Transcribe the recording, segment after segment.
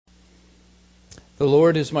The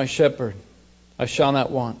Lord is my shepherd, I shall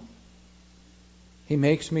not want. He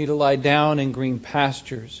makes me to lie down in green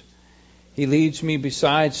pastures. He leads me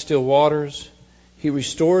beside still waters. He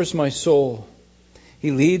restores my soul.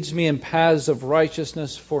 He leads me in paths of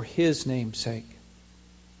righteousness for His name's sake.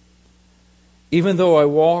 Even though I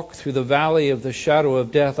walk through the valley of the shadow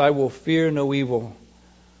of death, I will fear no evil,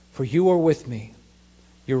 for You are with me.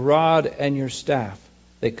 Your rod and Your staff,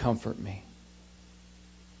 they comfort me.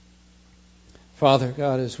 Father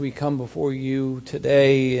God, as we come before You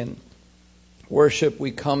today in worship, we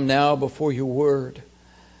come now before Your word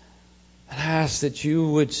and ask that You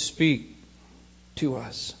would speak to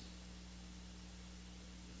us.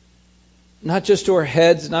 Not just to our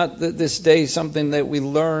heads, not this day something that we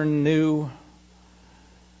learn new,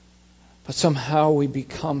 but somehow we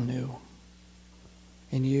become new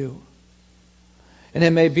in You. And it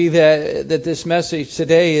may be that this message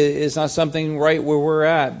today is not something right where we're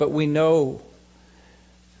at, but we know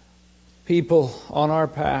people on our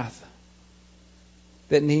path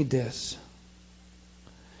that need this.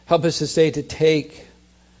 Help us this day to take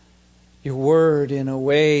Your word in a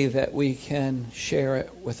way that we can share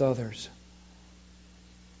it with others.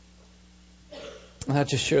 Not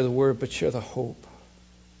just share the word, but share the hope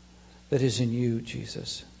that is in You,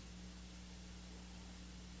 Jesus.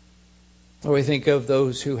 Lord, we think of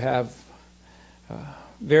those who have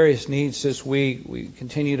various needs this week. We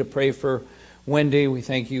continue to pray for Wendy. We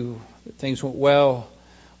thank You that things went well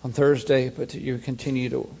on Thursday, but that You continue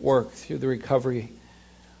to work through the recovery.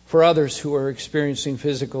 For others who are experiencing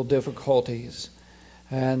physical difficulties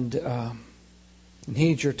and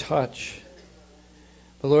need Your touch.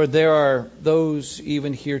 But Lord, there are those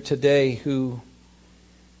even here today who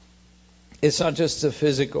it's not just the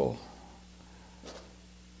physical.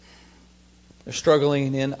 They're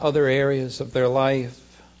struggling in other areas of their life.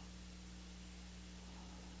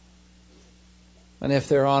 And if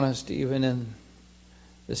they're honest, even in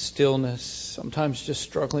the stillness, sometimes just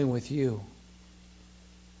struggling with You.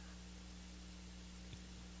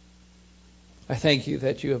 I thank You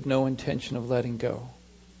that You have no intention of letting go.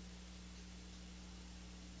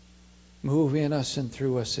 Move in us and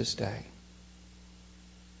through us this day.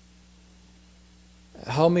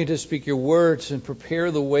 Help me to speak Your words and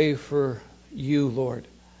prepare the way for You, Lord,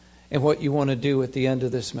 and what You want to do at the end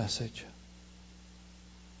of this message.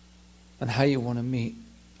 And how You want to meet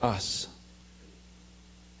us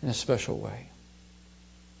in a special way.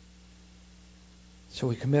 So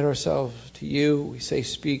we commit ourselves to You. We say,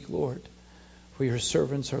 speak, Lord, for Your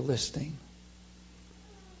servants are listening.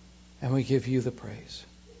 And we give You the praise.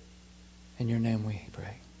 In Your name we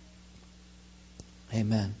pray.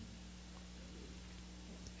 Amen.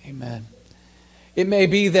 Amen. It may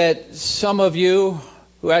be that some of you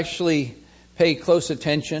who actually pay close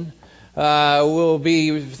attention will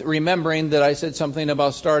be remembering that I said something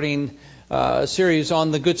about starting a series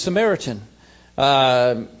on the Good Samaritan.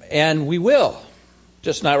 And we will,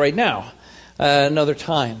 just not right now, another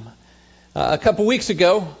time. A couple weeks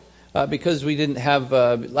ago, because we didn't have,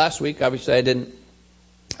 last week, obviously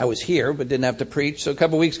I was here, but didn't have to preach. So a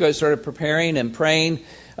couple weeks ago, I started preparing and praying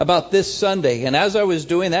about this Sunday. And as I was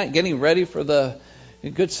doing that, getting ready for the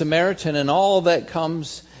Good Samaritan and all that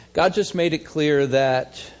comes, God just made it clear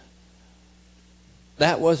that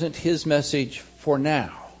that wasn't His message for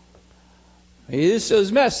now. It is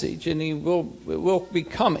His message, and it will be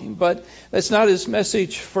coming. But that's not His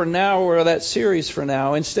message for now, or that series for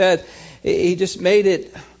now. Instead, He just made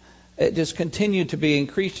it just continued to be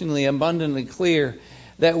increasingly abundantly clear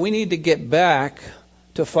that we need to get back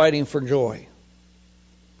to fighting for joy.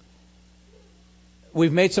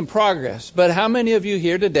 We've made some progress, but how many of you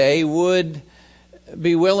here today would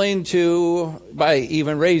be willing to, by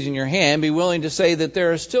even raising your hand, be willing to say that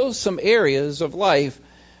there are still some areas of life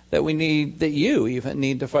that you even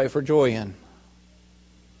need to fight for joy in?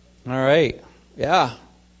 All right. Yeah.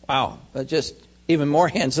 Wow. That's just even more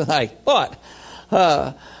hands than I thought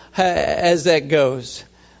as that goes.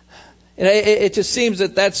 And it just seems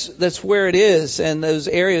that that's where it is, and those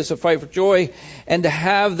areas of fight for joy, and to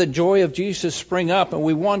have the joy of Jesus spring up, and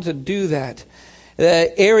we want to do that.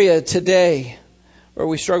 The area today where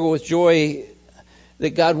we struggle with joy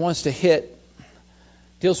that God wants to hit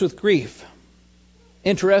deals with grief.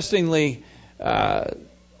 Interestingly,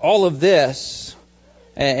 all of this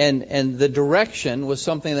and the direction was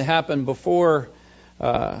something that happened before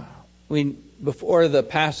the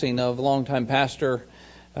passing of a longtime pastor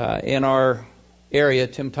in our area,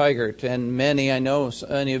 Tim Tigert. And many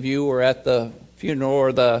of you were at the funeral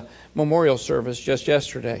or the memorial service just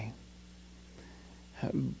yesterday.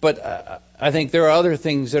 But I think there are other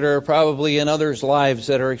things that are probably in others' lives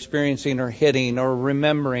that are experiencing or hitting or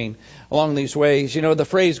remembering along these ways. You know, the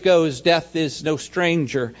phrase goes, death is no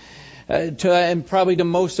stranger. And probably to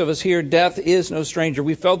most of us here, death is no stranger.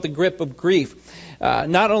 We felt the grip of grief,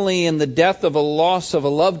 not only in the death of a loss of a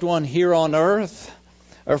loved one here on earth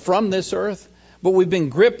or from this earth, but we've been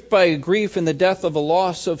gripped by grief in the death of a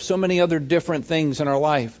loss of so many other different things in our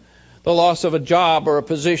life. The loss of a job or a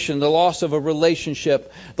position, the loss of a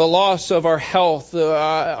relationship, the loss of our health,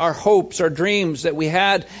 our hopes, our dreams that we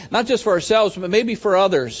had, not just for ourselves, but maybe for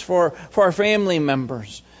others, for our family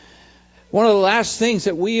members. One of the last things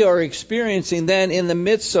that we are experiencing then in the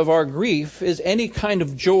midst of our grief is any kind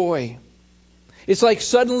of joy. It's like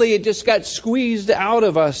suddenly it just got squeezed out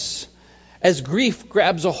of us as grief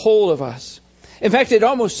grabs a hold of us. In fact, it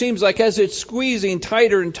almost seems like as it's squeezing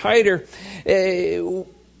tighter and tighter,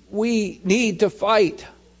 we need to fight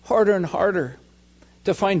harder and harder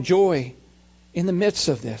to find joy in the midst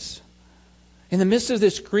of this. In the midst of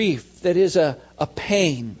this grief that is a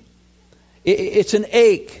pain. It's an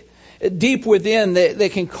ache deep within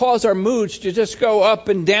that can cause our moods to just go up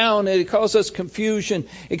and down. It causes us confusion.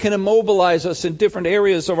 It can immobilize us in different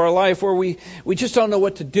areas of our life where we just don't know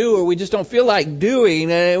what to do, or we just don't feel like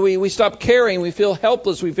doing. We stop caring. We feel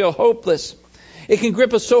helpless. We feel hopeless. It can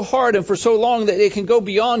grip us so hard and for so long that it can go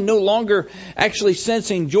beyond no longer actually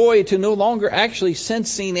sensing joy to no longer actually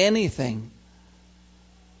sensing anything.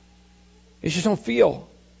 You just don't feel.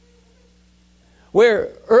 Where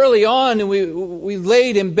early on we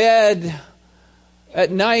laid in bed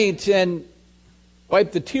at night and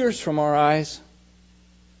wiped the tears from our eyes,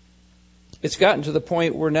 it's gotten to the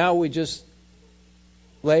point where now we just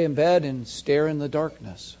lay in bed and stare in the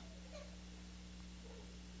darkness.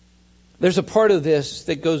 There's a part of this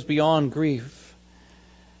that goes beyond grief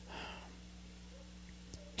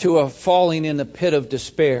to a falling in the pit of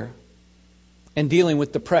despair and dealing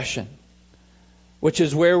with depression, which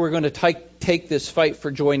is where we're going to take this fight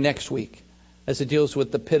for joy next week as it deals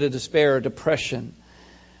with the pit of despair or depression.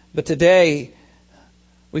 But today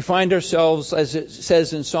we find ourselves, as it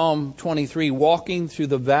says in Psalm 23, walking through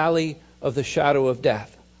the valley of the shadow of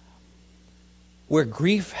death, where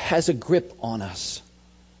grief has a grip on us.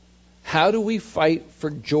 How do we fight for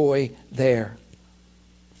joy there?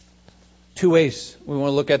 Two ways we want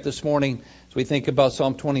to look at this morning as we think about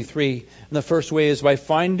Psalm 23. And the first way is by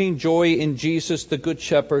finding joy in Jesus, the Good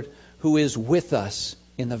Shepherd, who is with us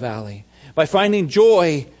in the valley. By finding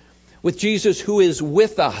joy with Jesus, who is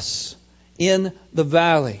with us in the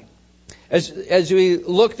valley. As we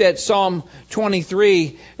looked at Psalm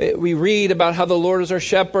 23, we read about how the Lord is our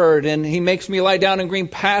shepherd, and He makes me lie down in green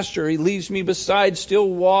pasture. He leads me beside still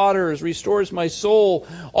waters, restores my soul.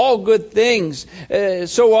 All good things.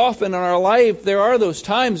 So often in our life, there are those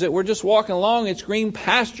times that we're just walking along, it's green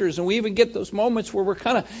pastures, and we even get those moments where we're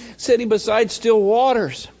kind of sitting beside still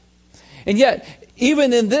waters. And yet,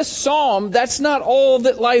 even in this psalm, that's not all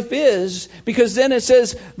that life is, because then it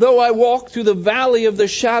says, though I walk through the valley of the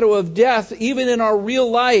shadow of death, even in our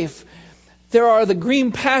real life, there are the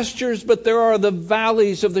green pastures, but there are the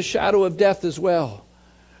valleys of the shadow of death as well.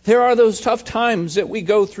 There are those tough times that we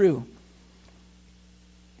go through.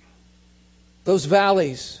 Those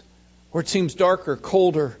valleys where it seems darker,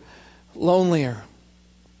 colder, lonelier.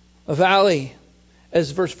 A valley,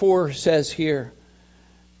 as verse 4 says here,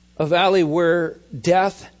 a valley where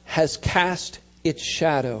death has cast its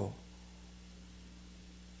shadow.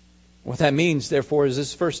 What that means, therefore, is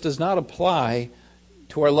this verse does not apply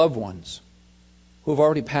to our loved ones who have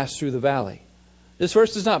already passed through the valley. This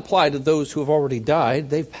verse does not apply to those who have already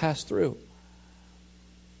died. They've passed through.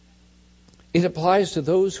 It applies to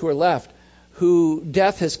those who are left, who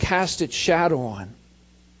death has cast its shadow on.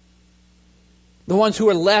 The ones who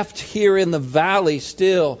are left here in the valley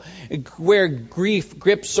still, where grief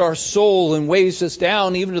grips our soul and weighs us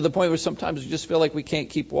down, even to the point where sometimes we just feel like we can't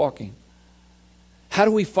keep walking. How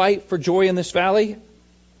do we fight for joy in this valley?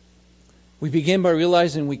 We begin by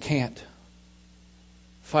realizing we can't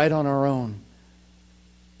fight on our own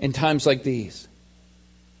in times like these.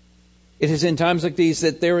 It is in times like these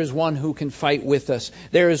that there is one who can fight with us.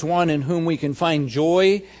 There is one in whom we can find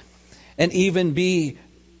joy, and even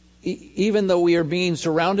though we are being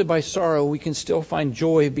surrounded by sorrow, we can still find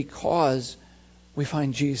joy because we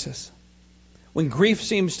find Jesus. When grief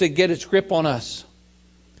seems to get its grip on us,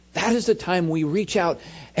 that is the time we reach out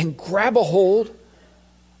and grab a hold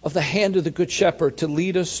of the hand of the Good Shepherd to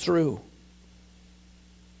lead us through.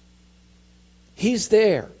 He's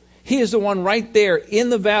there. He is the one right there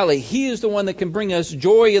in the valley. He is the one that can bring us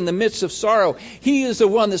joy in the midst of sorrow. He is the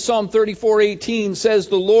one that Psalm 34:18 says,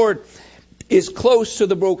 the Lord is close to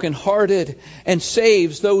the brokenhearted and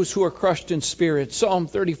saves those who are crushed in spirit. Psalm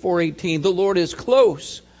 34:18. The Lord is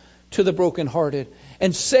close to the brokenhearted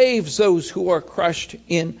and saves those who are crushed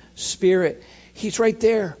in spirit. He's right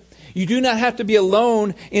there. You do not have to be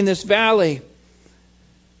alone in this valley.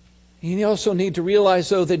 You also need to realize,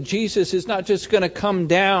 though, that Jesus is not just going to come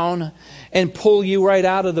down and pull you right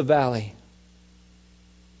out of the valley.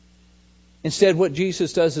 Instead, what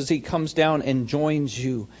Jesus does is He comes down and joins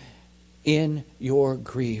you in your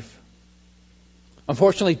grief.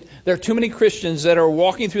 Unfortunately, there are too many Christians that are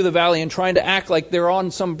walking through the valley and trying to act like they're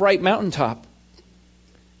on some bright mountaintop.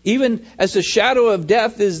 Even as the shadow of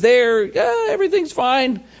death is there, everything's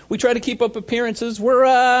fine. We try to keep up appearances. We're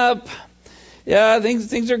up. Yeah,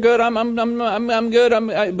 things are good. I'm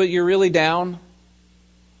good. But you're really down,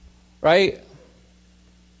 right?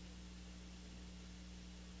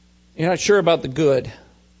 You're not sure about the good.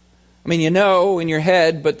 I mean, you know in your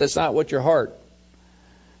head, but that's not what your heart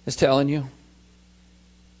is telling you.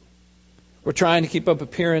 We're trying to keep up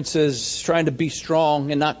appearances, trying to be strong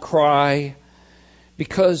and not cry,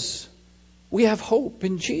 because we have hope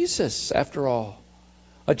in Jesus, after all.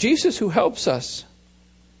 A Jesus who helps us.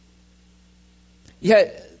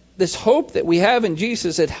 Yet, this hope that we have in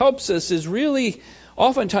Jesus that helps us is really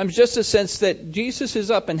oftentimes just a sense that Jesus is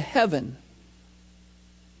up in heaven.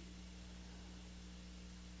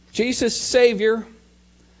 Jesus, Savior,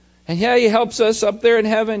 and He helps us up there in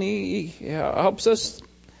heaven. He helps us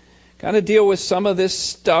kind of deal with some of this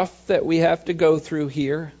stuff that we have to go through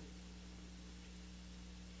here.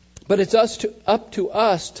 But it's up to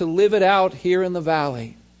us to live it out here in the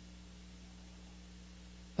valley.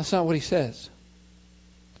 That's not what He says.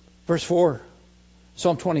 Verse 4,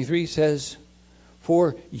 Psalm 23 says,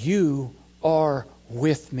 "For you are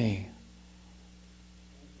with me."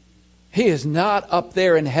 He is not up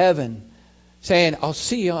there in heaven saying, "I'll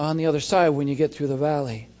see you on the other side when you get through the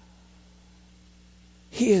valley."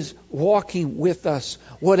 He is walking with us,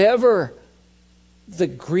 whatever the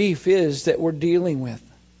grief is that we're dealing with.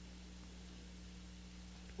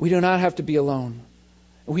 We do not have to be alone.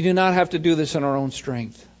 We do not have to do this in our own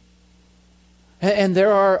strength. And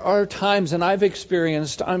there are times, and I've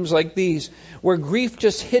experienced times like these, where grief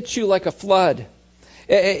just hits you like a flood.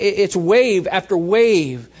 It's wave after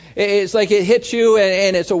wave. It's like it hits you,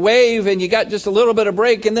 and it's a wave, and you got just a little bit of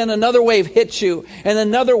break, and then another wave hits you, and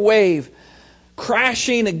another wave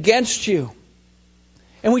crashing against you.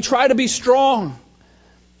 And we try to be strong.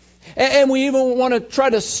 And we even want to try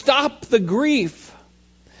to stop the grief.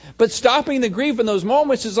 But stopping the grief in those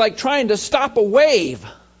moments is like trying to stop a wave.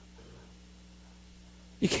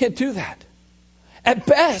 You can't do that. At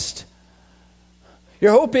best,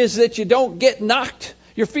 your hope is that you don't get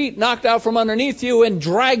your feet knocked out from underneath you and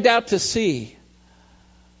dragged out to sea.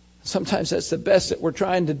 Sometimes that's the best that we're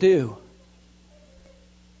trying to do.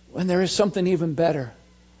 When there is something even better.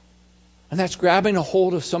 And that's grabbing a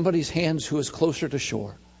hold of somebody's hands who is closer to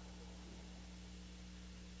shore.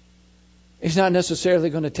 He's not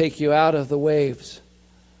necessarily going to take you out of the waves,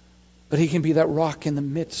 but He can be that rock in the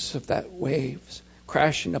midst of that waves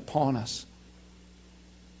crashing upon us.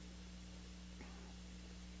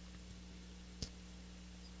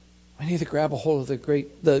 We need to grab a hold of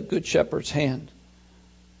the Good Shepherd's hand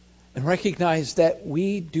and recognize that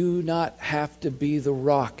we do not have to be the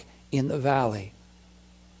rock in the valley.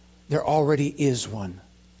 There already is one.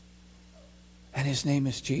 And His name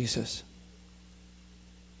is Jesus.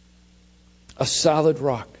 A solid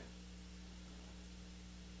rock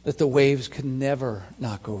that the waves can never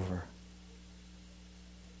knock over.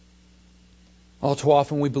 All too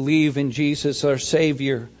often we believe in Jesus, our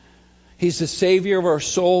Savior. He's the Savior of our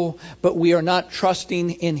soul, but we are not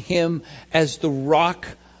trusting in Him as the rock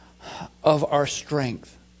of our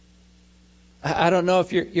strength. I don't know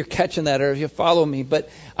if you're catching that or if you follow me, but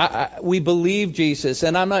we believe Jesus.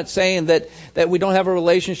 And I'm not saying that we don't have a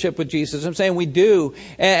relationship with Jesus. I'm saying we do.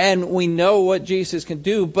 And we know what Jesus can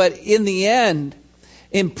do. But in the end,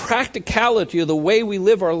 in practicality of the way we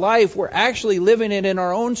live our life, we're actually living it in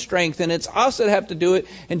our own strength, and it's us that have to do it.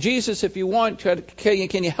 And Jesus, if you want,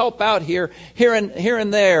 can you help out here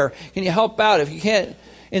and there? Can you help out? If you can't,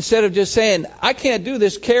 instead of just saying, "I can't do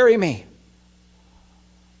this, carry me."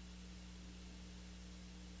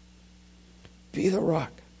 Be the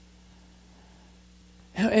rock.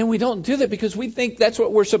 And we don't do that because we think that's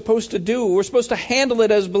what we're supposed to do. We're supposed to handle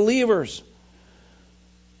it as believers.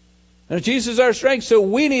 And Jesus is our strength, so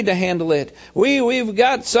we need to handle it. We've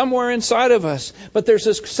got somewhere inside of us. But there's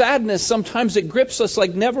this sadness sometimes that grips us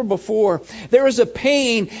like never before. There is a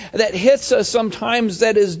pain that hits us sometimes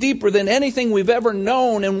that is deeper than anything we've ever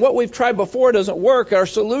known. And what we've tried before doesn't work. Our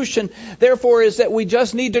solution, therefore, is that we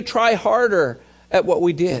just need to try harder at what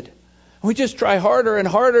we did. We just try harder and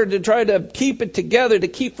harder to try to keep it together, to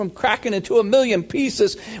keep from cracking into a million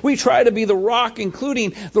pieces. We try to be the rock,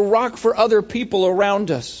 including the rock for other people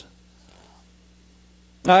around us.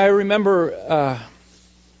 I remember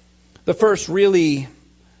the first really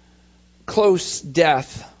close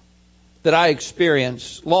death that I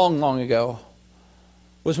experienced long ago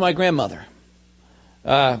was my grandmother.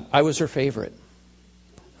 I was her favorite.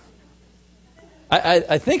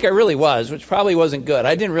 I think I really was, which probably wasn't good.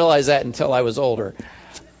 I didn't realize that until I was older.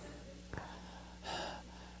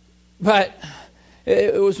 But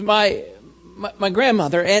it was my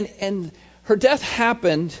grandmother, and her death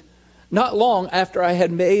happened not long after I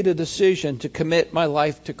had made a decision to commit my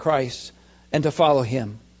life to Christ and to follow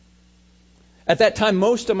Him. At that time,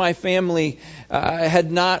 most of my family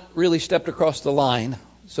had not really stepped across the line,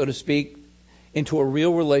 so to speak, into a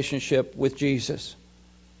real relationship with Jesus.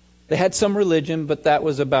 They had some religion, but that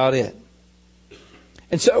was about it.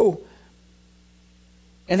 And so,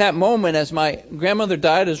 in that moment, as my grandmother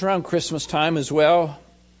died, it was around Christmas time as well,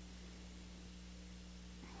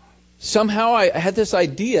 somehow I had this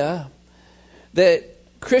idea that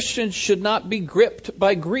Christians should not be gripped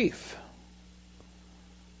by grief.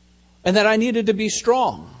 And that I needed to be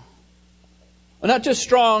strong. Not just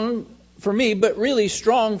strong for me, but really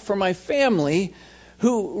strong for my family,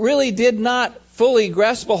 who really did not fully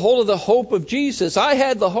grasp a hold of the hope of Jesus. I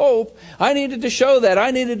had the hope. I needed to show that.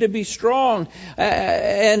 I needed to be strong.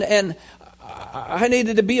 And I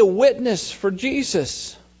needed to be a witness for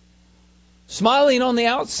Jesus. Smiling on the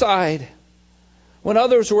outside when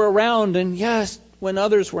others were around, and yes, when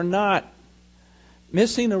others were not.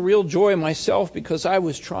 Missing a real joy myself because I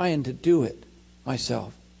was trying to do it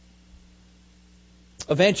myself.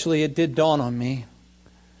 Eventually it did dawn on me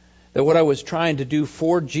that what I was trying to do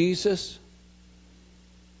for Jesus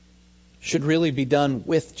should really be done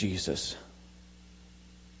with Jesus.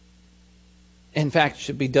 In fact,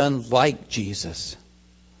 should be done like Jesus.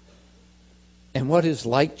 And what is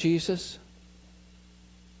like Jesus?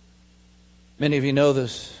 Many of you know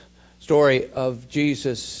this story of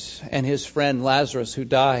Jesus and his friend Lazarus who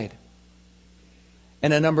died.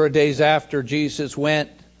 And a number of days after Jesus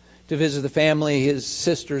went to visit the family, his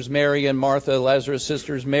sisters Mary and Martha, Lazarus'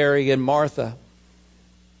 sisters Mary and Martha.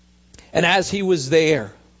 And as he was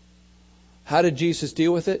there, how did Jesus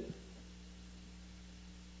deal with it?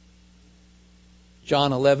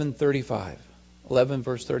 John 11:35. 11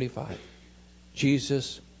 verse 35.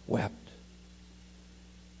 Jesus wept.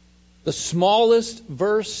 The smallest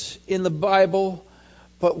verse in the Bible,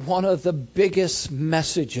 but one of the biggest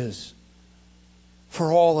messages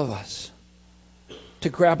for all of us to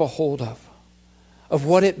grab a hold of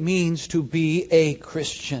what it means to be a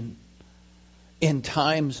Christian in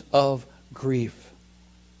times of grief.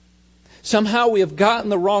 Somehow we have gotten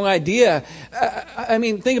the wrong idea. I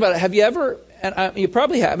mean, think about it. Have you ever, and you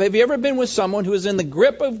probably have you ever been with someone who is in the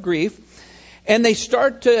grip of grief and they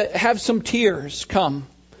start to have some tears come?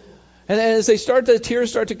 And as the tears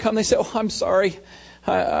start to come, they say, "Oh, I'm sorry.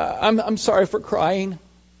 I'm sorry for crying."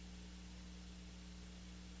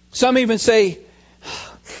 Some even say,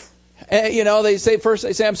 they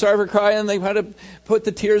say, "I'm sorry for crying." And they try to put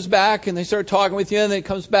the tears back, and they start talking with you, and then it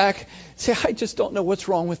comes back. Say, "I just don't know what's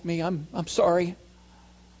wrong with me. I'm sorry."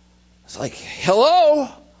 It's like, hello?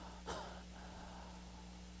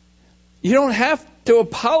 You don't have to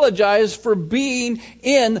apologize for being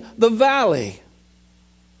in the valley.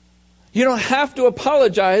 You don't have to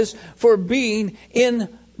apologize for being in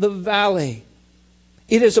the valley.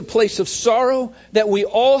 It is a place of sorrow that we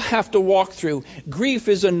all have to walk through. Grief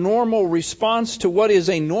is a normal response to what is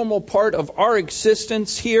a normal part of our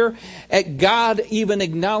existence here. And God even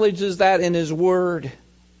acknowledges that in His Word.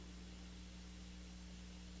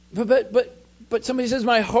 But somebody says,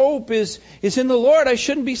 my hope is in the Lord. I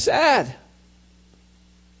shouldn't be sad.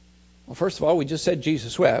 Well, first of all, we just said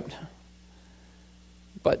Jesus wept.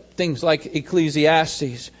 But things like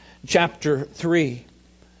Ecclesiastes chapter 3.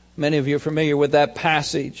 Many of you are familiar with that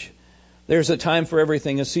passage. There's a time for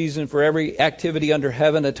everything, a season for every activity under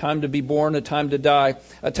heaven, a time to be born, a time to die,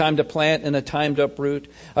 a time to plant and a time to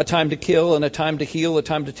uproot, a time to kill and a time to heal, a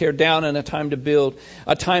time to tear down and a time to build,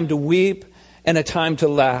 a time to weep and a time to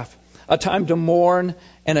laugh, a time to mourn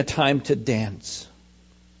and a time to dance.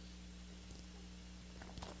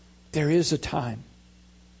 There is a time.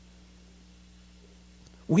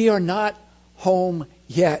 We are not home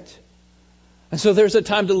yet. And so there's a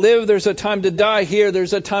time to live, there's a time to die here,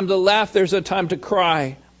 there's a time to laugh, there's a time to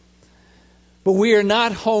cry. But we are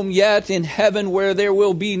not home yet in heaven where there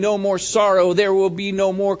will be no more sorrow, there will be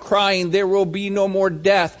no more crying, there will be no more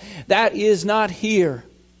death. That is not here.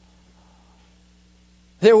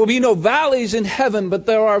 There will be no valleys in heaven, but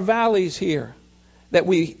there are valleys here that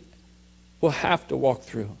we will have to walk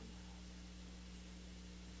through.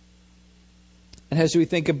 And as we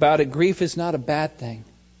think about it, grief is not a bad thing.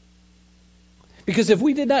 Because if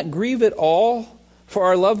we did not grieve at all for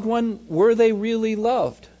our loved one, were they really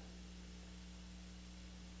loved?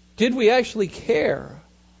 Did we actually care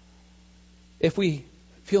if we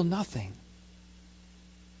feel nothing?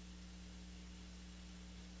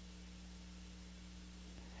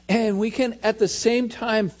 And we can at the same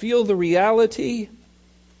time feel the reality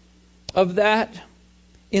of that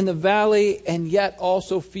in the valley and yet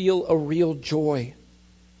also feel a real joy.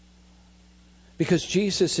 Because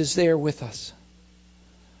Jesus is there with us.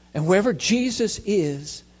 And wherever Jesus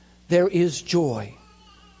is, there is joy.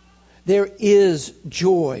 There is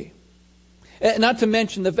joy. Not to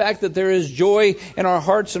mention the fact that there is joy in our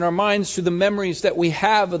hearts and our minds through the memories that we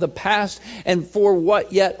have of the past and for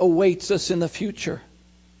what yet awaits us in the future.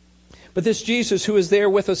 But this Jesus who is there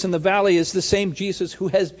with us in the valley is the same Jesus who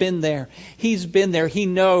has been there. He's been there. He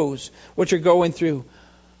knows what you're going through.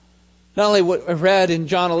 Not only what I read in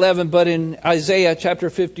John 11, but in Isaiah chapter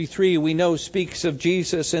 53, we know speaks of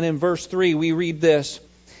Jesus. And in verse 3, we read this.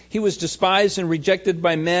 He was despised and rejected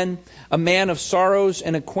by men, a man of sorrows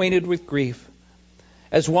and acquainted with grief.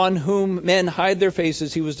 As one whom men hide their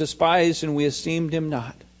faces, he was despised and we esteemed him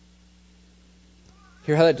not.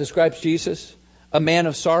 Hear how that describes Jesus? A man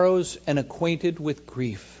of sorrows and acquainted with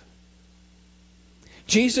grief.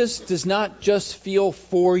 Jesus does not just feel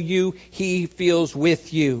for you, He feels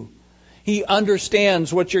with you. He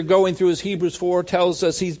understands what you're going through, as Hebrews 4 tells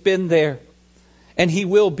us. He's been there and He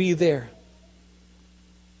will be there.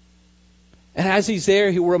 And as He's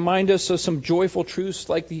there, He will remind us of some joyful truths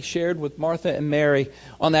like He shared with Martha and Mary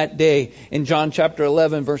on that day. In John chapter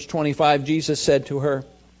 11, verse 25, Jesus said to her,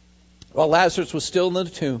 while Lazarus was still in the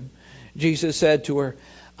tomb, Jesus said to her,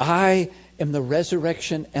 I am the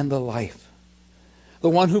resurrection and the life. The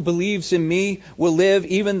one who believes in me will live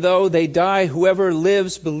even though they die. Whoever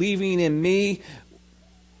lives believing in me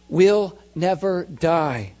will never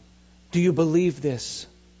die. Do you believe this?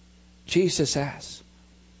 Jesus asks.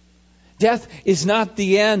 Death is not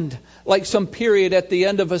the end, like some period at the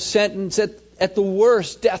end of a sentence. At the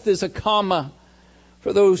worst, death is a comma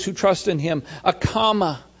for those who trust in Him. A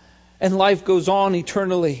comma, and life goes on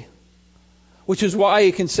eternally. Which is why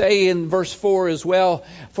He can say in verse 4 as well,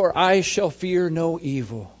 for I shall fear no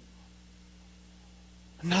evil.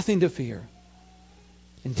 Nothing to fear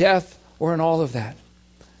in death or in all of that.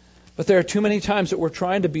 But there are too many times that we're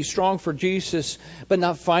trying to be strong for Jesus, but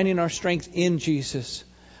not finding our strength in Jesus.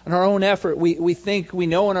 In our own effort, we think we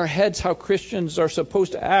know in our heads how Christians are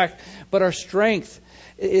supposed to act, but our strength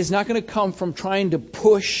is not going to come from trying to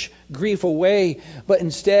push grief away, but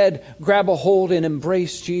instead grab a hold and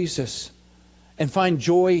embrace Jesus and find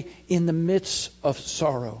joy in the midst of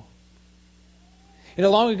sorrow. You know,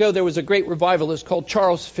 long ago there was a great revivalist called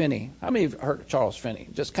Charles Finney. How many have heard of Charles Finney?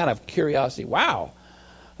 Just kind of curiosity. Wow,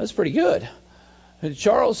 that's pretty good.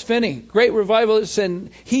 Charles Finney, great revivalist,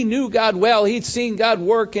 and he knew God well. He'd seen God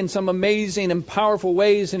work in some amazing and powerful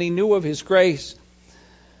ways, and he knew of His grace.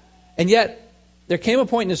 And yet, there came a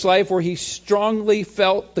point in his life where he strongly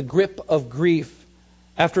felt the grip of grief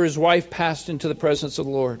after his wife passed into the presence of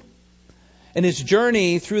the Lord. And his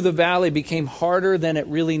journey through the valley became harder than it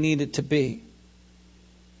really needed to be.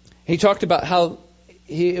 He talked about how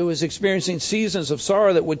he was experiencing seasons of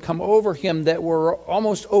sorrow that would come over him that were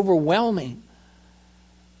almost overwhelming.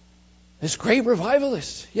 This great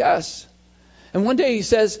revivalist, yes. And one day he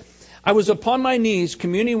says, I was upon my knees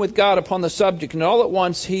communing with God upon the subject, and all at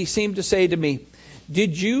once He seemed to say to me,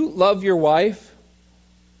 did you love your wife?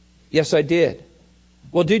 Yes, I did.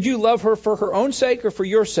 Well, did you love her for her own sake or for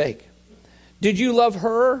your sake? Did you love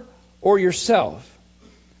her or yourself?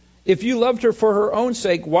 If you loved her for her own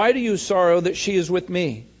sake, why do you sorrow that she is with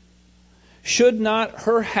me? Should not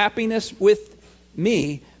her happiness with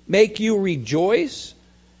me make you rejoice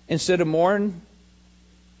instead of mourn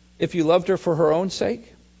if you loved her for her own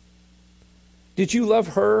sake? Did you love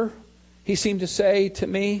her, he seemed to say to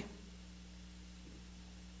me,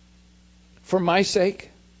 for my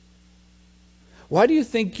sake? Why do you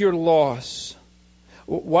think your loss?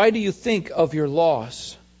 Why do you think of your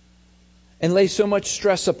loss and lay so much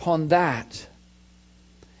stress upon that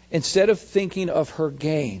instead of thinking of her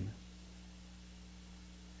gain?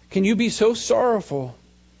 Can you be so sorrowful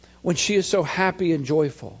when she is so happy and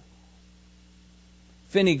joyful?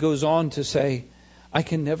 Finney goes on to say, I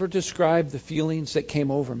can never describe the feelings that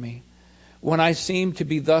came over me when I seemed to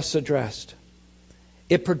be thus addressed.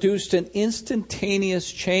 It produced an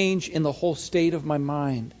instantaneous change in the whole state of my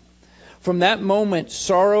mind. From that moment,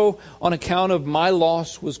 sorrow on account of my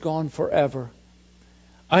loss was gone forever.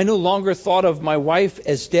 I no longer thought of my wife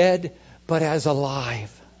as dead, but as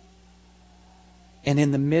alive, and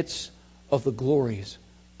in the midst of the glories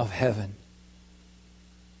of heaven.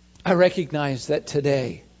 I recognize that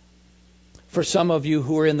today, for some of you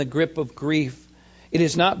who are in the grip of grief, it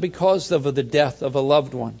is not because of the death of a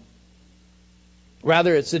loved one.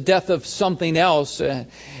 Rather, it's the death of something else,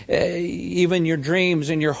 even your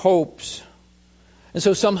dreams and your hopes. And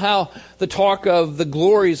so somehow the talk of the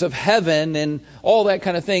glories of heaven and all that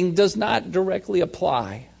kind of thing does not directly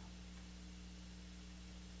apply.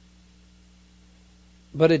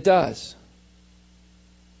 But it does.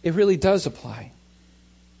 It really does apply.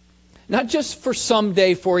 Not just for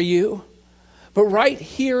someday for you, but right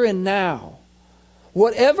here and now.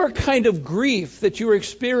 Whatever kind of grief that you're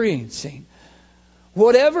experiencing,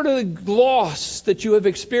 whatever the loss that you have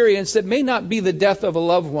experienced that may not be the death of a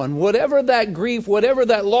loved one, whatever that grief, whatever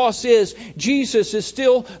that loss is, Jesus is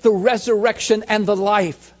still the resurrection and the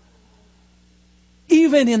life.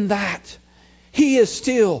 Even in that, He is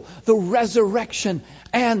still the resurrection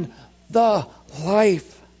and the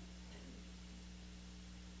life.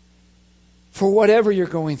 For whatever you're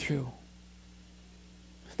going through.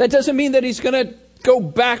 That doesn't mean that He's going to go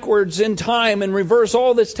backwards in time and reverse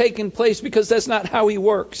all that's taken place, because that's not how He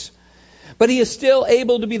works. But He is still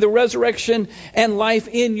able to be the resurrection and life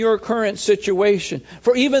in your current situation.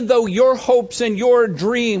 For even though your hopes and your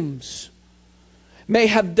dreams may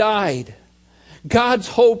have died, God's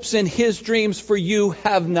hopes and His dreams for you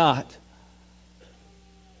have not.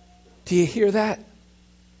 Do you hear that?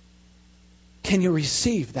 Can you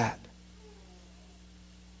receive that?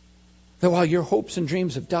 That while your hopes and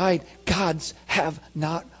dreams have died, God's have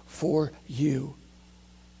not for you.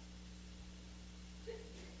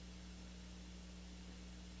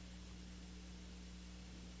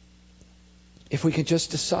 If we could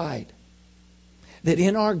just decide that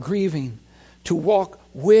in our grieving to walk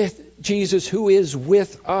with Jesus, who is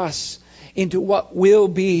with us, into what will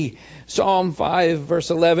be. Psalm 5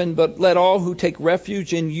 verse 11, but let all who take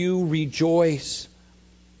refuge in you rejoice.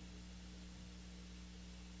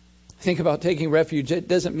 Think about taking refuge. It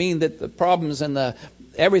doesn't mean that the problems and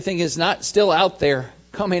everything is not still out there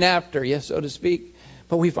coming after you, so to speak.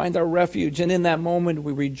 But we find our refuge, and in that moment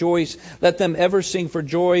we rejoice. Let them ever sing for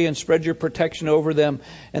joy and spread your protection over them,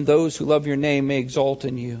 and those who love your name may exalt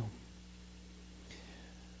in you.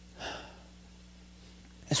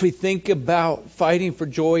 As we think about fighting for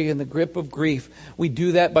joy in the grip of grief, we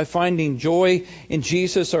do that by finding joy in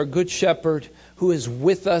Jesus, our good shepherd, who is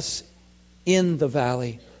with us in the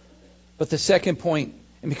valley. But the second point,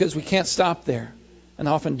 and because we can't stop there, and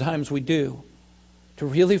oftentimes we do, to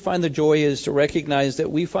really find the joy is to recognize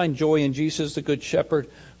that we find joy in Jesus, the Good Shepherd,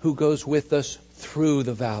 who goes with us through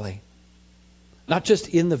the valley. Not just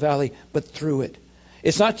in the valley, but through it.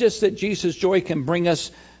 It's not just that Jesus' joy can bring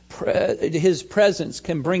us, His presence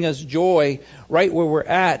can bring us joy right where we're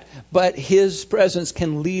at, but His presence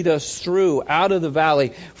can lead us through, out of the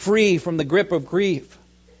valley, free from the grip of grief.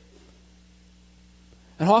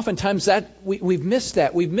 And oftentimes we've missed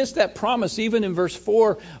that. We've missed that promise even in verse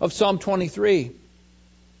 4 of Psalm 23.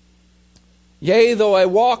 Yea, though I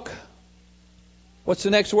walk, what's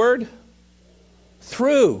the next word?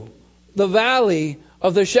 Through the valley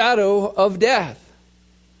of the shadow of death.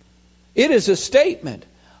 It is a statement.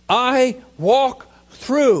 I walk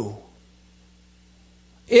through.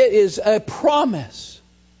 It is a promise.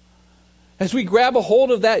 As we grab a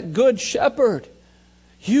hold of that good shepherd,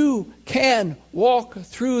 you can walk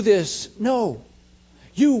through this. No,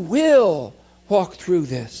 you will walk through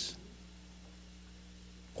this.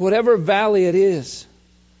 Whatever valley it is.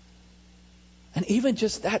 And even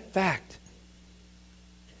just that fact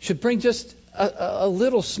should bring just a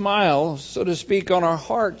little smile, so to speak, on our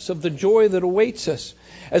hearts of the joy that awaits us.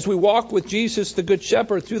 As we walk with Jesus, the Good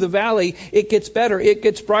Shepherd, through the valley, it gets better, it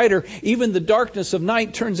gets brighter. Even the darkness of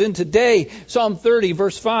night turns into day. Psalm 30,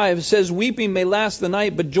 verse 5 says, weeping may last the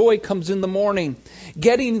night, but joy comes in the morning.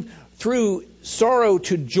 Getting through sorrow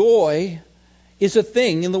to joy is a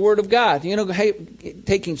thing in the Word of God. You know,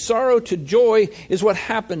 taking sorrow to joy is what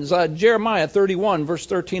happens. Jeremiah 31, verse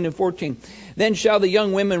 13 and 14. Then shall the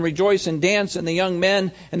young women rejoice and dance, and the young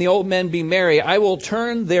men and the old men be merry. I will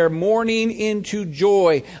turn their mourning into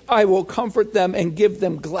joy. I will comfort them and give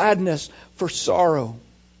them gladness for sorrow.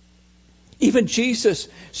 Even Jesus,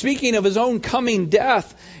 speaking of his own coming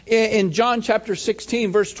death, in John chapter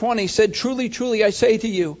 16, verse 20, said, "Truly, truly, I say to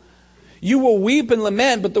you, you will weep and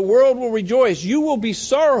lament, but the world will rejoice. You will be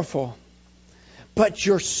sorrowful, but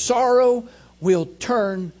your sorrow will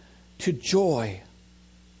turn to joy."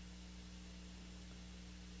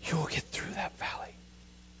 You will get through that valley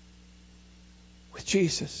with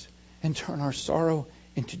Jesus and turn our sorrow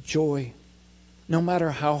into joy. No matter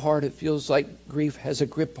how hard it feels like grief has a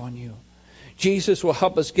grip on you, Jesus will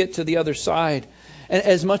help us get to the other side. And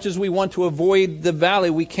as much as we want to avoid the valley,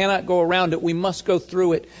 we cannot go around it. We must go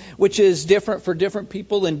through it, which is different for different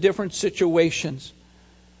people in different situations.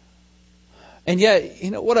 And yet,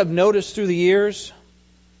 what I've noticed through the years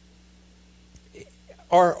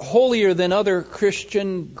are holier than other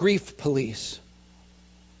Christian grief police.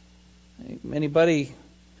 Anybody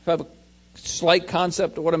have a slight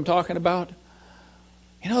concept of what I'm talking about?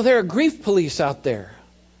 There are grief police out there.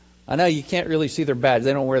 I know you can't really see their badge.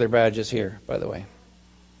 They don't wear their badges here, by the way.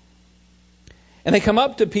 And they come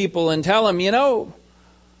up to people and tell them,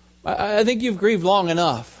 I think you've grieved long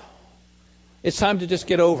enough. It's time to just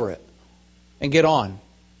get over it and get on.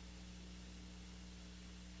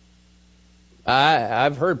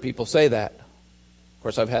 I've heard people say that. Of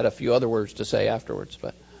course, I've had a few other words to say afterwards,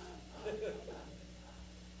 but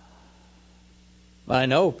I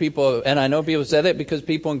know people said it because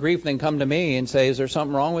people in grief then come to me and say, "Is there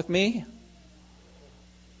something wrong with me?"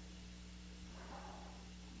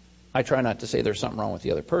 I try not to say there's something wrong with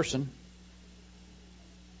the other person.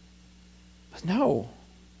 But no.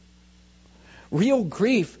 Real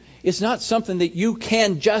grief is not something that you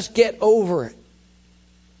can just get over it.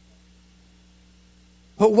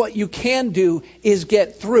 But what you can do is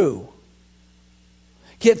get through.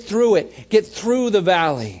 Get through it. Get through the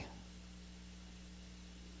valley.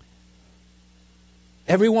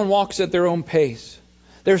 Everyone walks at their own pace.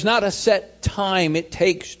 There's not a set time it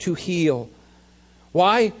takes to heal.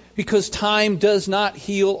 Why? Because time does not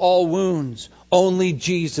heal all wounds. Only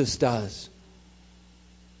Jesus does.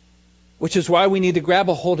 Which is why we need to grab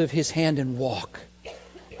a hold of His hand and walk.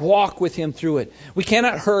 Walk with Him through it. We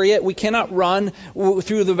cannot hurry it. We cannot run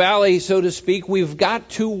through the valley, so to speak. We've got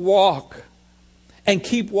to walk and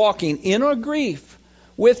keep walking in our grief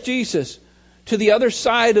with Jesus to the other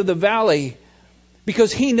side of the valley,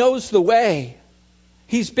 because He knows the way.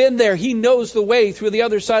 He's been there. He knows the way through the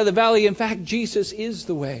other side of the valley. In fact, Jesus is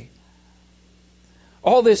the way.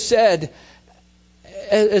 All this said,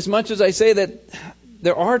 as much as I say that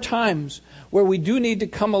there are times where we do need to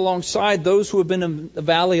come alongside those who have been in the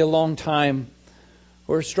valley a long time,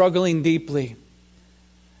 who are struggling deeply.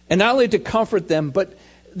 And not only to comfort them, but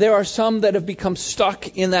there are some that have become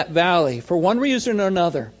stuck in that valley for one reason or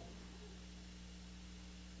another.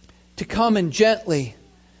 To come and gently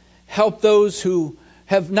help those who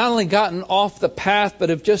have not only gotten off the path, but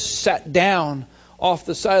have just sat down off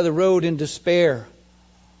the side of the road in despair.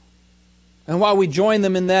 And while we join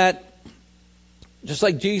them in that, just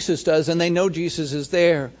like Jesus does, and they know Jesus is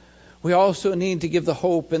there, we also need to give the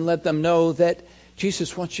hope and let them know that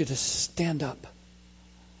Jesus wants you to stand up.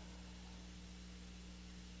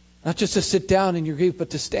 Not just to sit down in your grief, but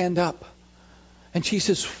to stand up. And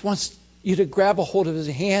Jesus wants you to grab a hold of His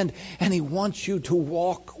hand, and He wants you to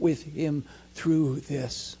walk with Him through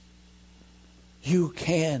this. You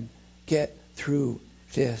can get through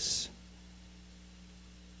this.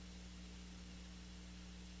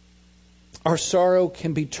 Our sorrow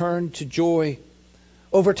can be turned to joy.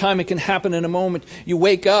 Over time, it can happen in a moment. You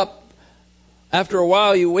wake up. After a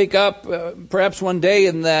while, you wake up perhaps one day,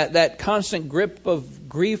 and that constant grip of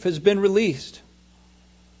grief has been released.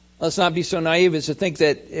 Let's not be so naive as to think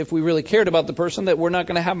that if we really cared about the person, that we're not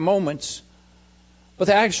going to have moments. But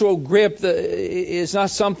the actual grip is not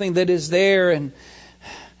something that is there.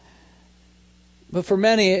 But for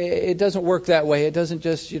many, it doesn't work that way. It doesn't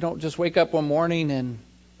you don't just wake up one morning and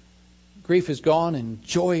grief is gone and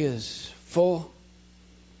joy is full.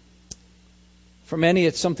 For many,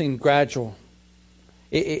 it's something gradual.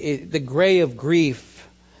 The gray of grief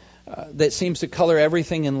that seems to color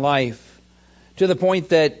everything in life, to the point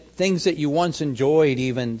that things that you once enjoyed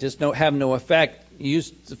even just have no effect.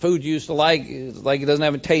 The food you used to like it doesn't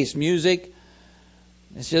have a taste. Music,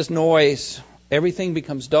 it's just noise. Everything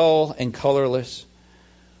becomes dull and colorless.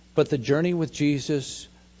 But the journey with Jesus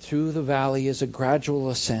through the valley is a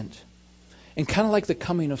gradual ascent. And kind of like the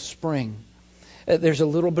coming of spring, there's a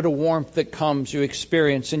little bit of warmth that comes, you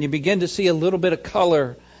experience, and you begin to see a little bit of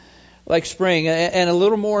color like spring, and a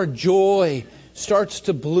little more joy starts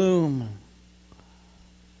to bloom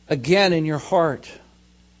again in your heart.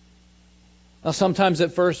 Now, sometimes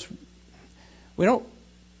at first, we don't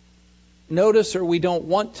notice, or we don't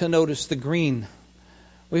want to notice the green.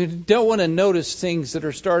 We don't want to notice things that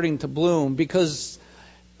are starting to bloom because,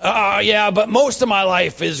 but most of my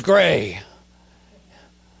life is gray.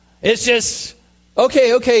 It's just,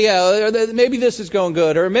 maybe this is going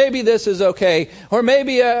good, or maybe this is okay, or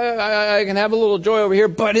maybe I can have a little joy over here,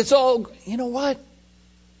 but it's all, you know what?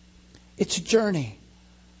 It's a journey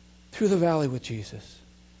through the valley with Jesus.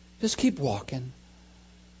 Just keep walking.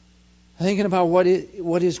 Thinking about what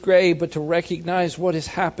is gray, but to recognize what is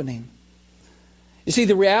happening. You see,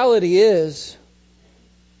 the reality is,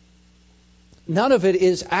 none of it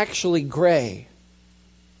is actually gray.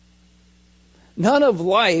 None of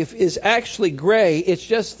life is actually gray. It's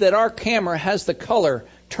just that our camera has the color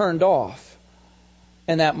turned off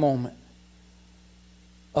in that moment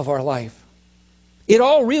of our life. It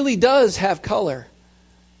all really does have color.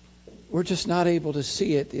 We're just not able to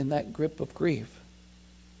see it in that grip of grief.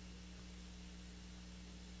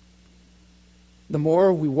 The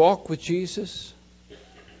more we walk with Jesus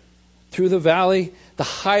through the valley, the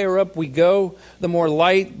higher up we go, the more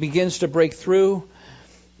light begins to break through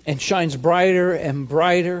and shines brighter and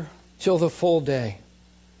brighter till the full day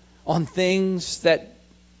on things that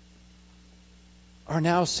are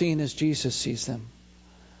now seen as Jesus sees them.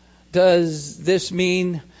 Does this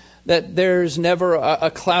mean that there's never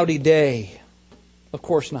a cloudy day? Of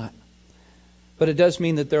course not. But it does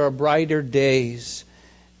mean that there are brighter days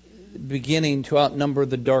beginning to outnumber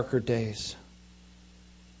the darker days.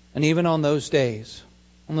 And even on those days,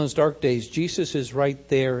 on those dark days, Jesus is right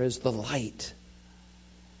there as the light.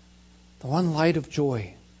 The one light of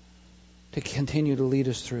joy to continue to lead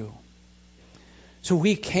us through. So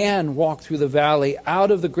we can walk through the valley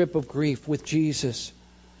out of the grip of grief with Jesus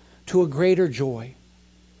to a greater joy.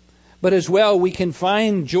 But as well, we can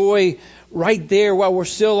find joy right there while we're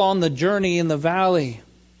still on the journey in the valley.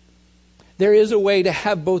 There is a way to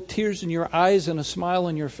have both tears in your eyes and a smile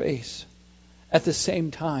on your face at the same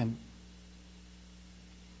time.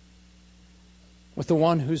 With the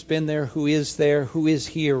one who's been there, who is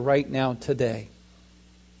here right now today.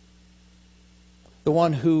 The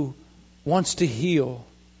one who wants to heal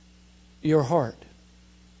your heart,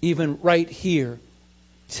 even right here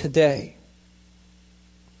today.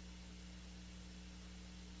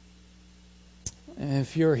 And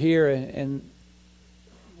if you're here and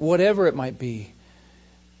whatever it might be,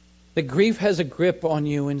 the grief has a grip on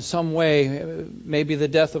you in some way. Maybe the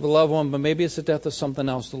death of a loved one, but maybe it's the death of something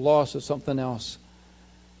else, the loss of something else.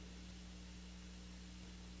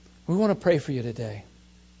 We want to pray for you today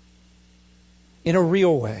in a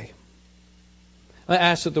real way. I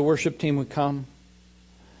ask that the worship team would come.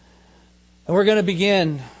 And we're going to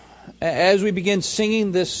begin, as we begin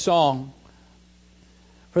singing this song,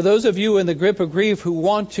 for those of you in the grip of grief who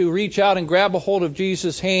want to reach out and grab a hold of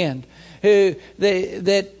Jesus' hand,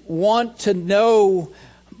 that want to know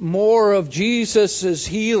more of Jesus'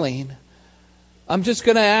 healing, I'm just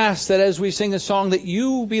going to ask that as we sing the song that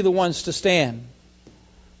you be the ones to stand.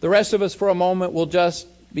 The rest of us for a moment will just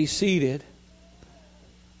be seated.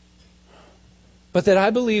 But that I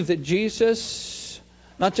believe that Jesus,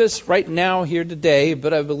 not just right now here today,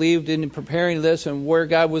 but I believed in preparing this and where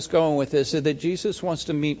God was going with this, that Jesus wants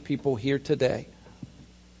to meet people here today.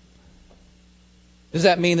 Does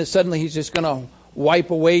that mean that suddenly He's just going to wipe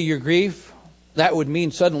away your grief? That would mean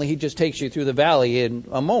suddenly He just takes you through the valley in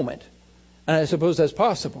a moment. And I suppose that's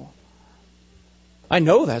possible. I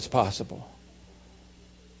know that's possible.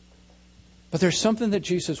 But there's something that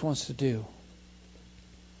Jesus wants to do.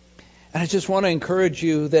 And I just want to encourage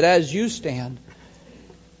you that as you stand,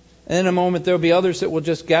 and in a moment there'll be others that will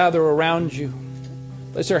just gather around you,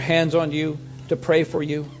 place their hands on you, to pray for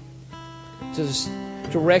you,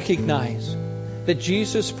 to recognize that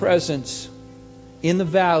Jesus' presence in the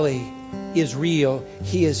valley is real.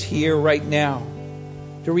 He is here right now.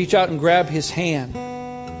 To reach out and grab His hand.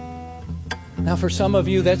 Now for some of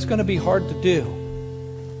you, that's going to be hard to do.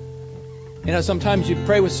 You know, sometimes you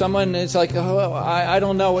pray with someone and it's like, I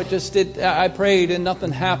don't know, I prayed and nothing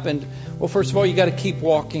happened. Well, first of all, you got to keep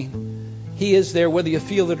walking. He is there, whether you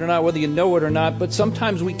feel it or not, whether you know it or not. But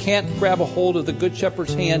sometimes we can't grab a hold of the Good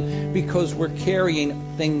Shepherd's hand because we're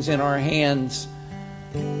carrying things in our hands.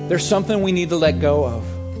 There's something we need to let go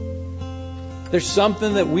of. There's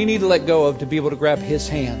something that we need to let go of to be able to grab His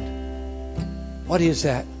hand. What is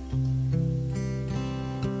that?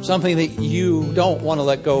 Something that you don't want to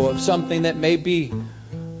let go of. Something that may be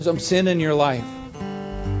some sin in your life.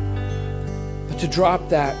 But to drop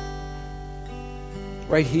that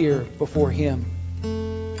right here before Him.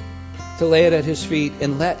 To lay it at His feet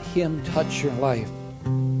and let Him touch your life.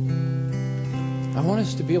 I want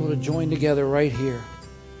us to be able to join together right here.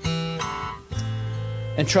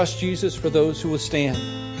 and trust Jesus for those who will stand.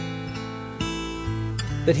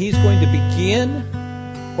 That He's going to begin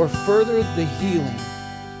or further the healing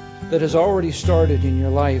that has already started in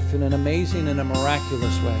your life in an amazing and a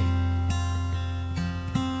miraculous way.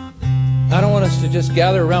 I don't want us to just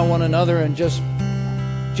gather around one another and just,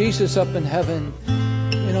 Jesus up in heaven,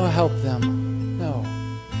 help them. No.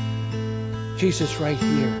 Jesus right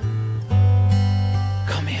here.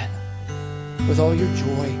 Come in with all your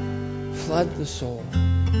joy. Flood the soul.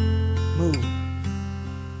 Move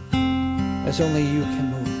as only you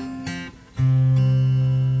can move.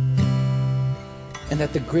 And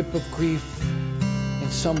that the grip of grief in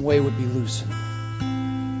some way would be loosened.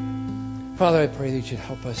 Father, I pray that you'd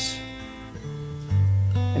help us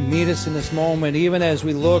and meet us in this moment, even as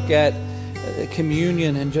we look at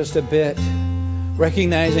communion in just a bit,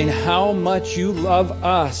 recognizing how much you love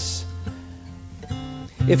us.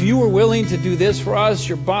 If you were willing to do this for us,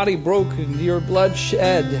 your body broken, your blood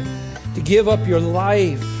shed, to give up your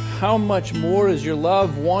life, how much more does your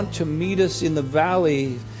love want to meet us in the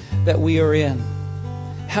valley that we are in?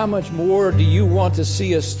 How much more do you want to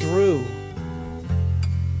see us through?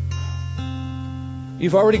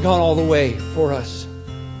 You've already gone all the way for us.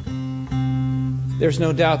 There's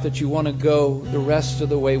no doubt that you want to go the rest of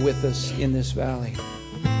the way with us in this valley.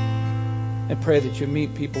 I pray that you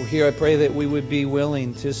meet people here. I pray that we would be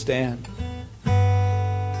willing to stand.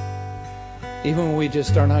 Even when we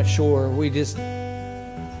just are not sure, we just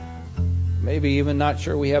maybe even not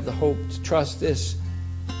sure we have the hope to trust this,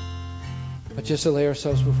 but just to lay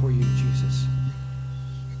ourselves before you, Jesus,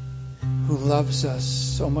 who loves us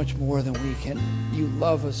so much more than we can. You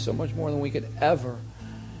love us so much more than we could ever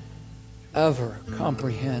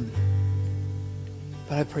comprehend.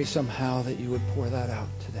 But I pray somehow that you would pour that out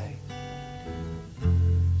today.